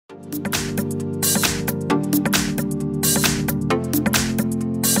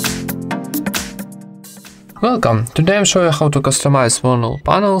Welcome! Today I'm showing you how to customize volume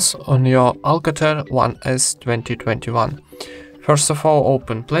panels on your ALCATEL 1S 2021. First of all,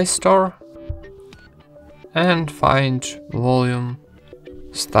 open Play Store and find Volume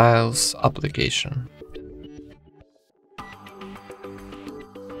Styles application.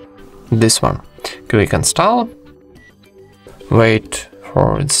 This one. Click Install. Wait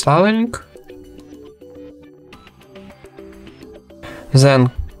for installing.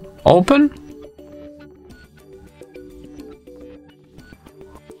 Then open.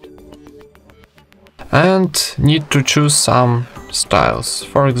 And need to choose some styles,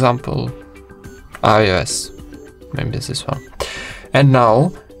 for example iOS, maybe this one. And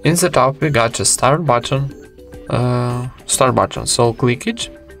now in the top we got a start button, so click it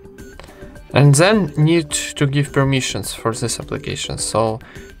and then need to give permissions for this application, so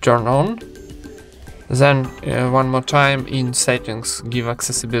turn on, then one more time in settings give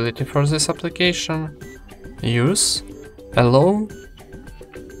accessibility for this application, use, allow,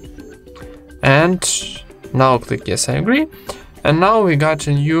 and now click yes, I agree. And now we got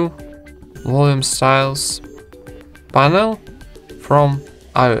a new volume styles panel from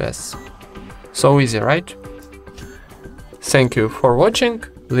iOS. So easy, right? Thank you for watching,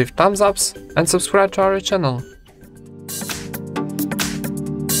 leave thumbs ups and subscribe to our channel.